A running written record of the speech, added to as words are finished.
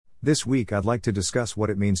This week I'd like to discuss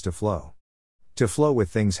what it means to flow. To flow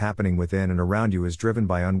with things happening within and around you is driven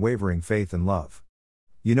by unwavering faith and love.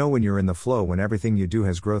 You know when you're in the flow when everything you do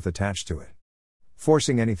has growth attached to it.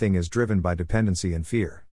 Forcing anything is driven by dependency and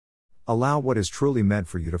fear. Allow what is truly meant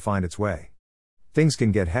for you to find its way. Things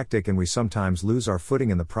can get hectic and we sometimes lose our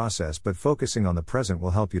footing in the process, but focusing on the present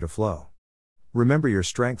will help you to flow. Remember your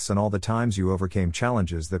strengths and all the times you overcame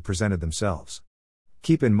challenges that presented themselves.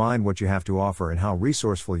 Keep in mind what you have to offer and how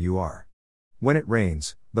resourceful you are. When it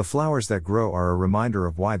rains, the flowers that grow are a reminder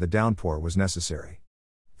of why the downpour was necessary.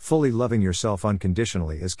 Fully loving yourself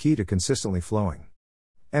unconditionally is key to consistently flowing.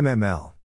 MML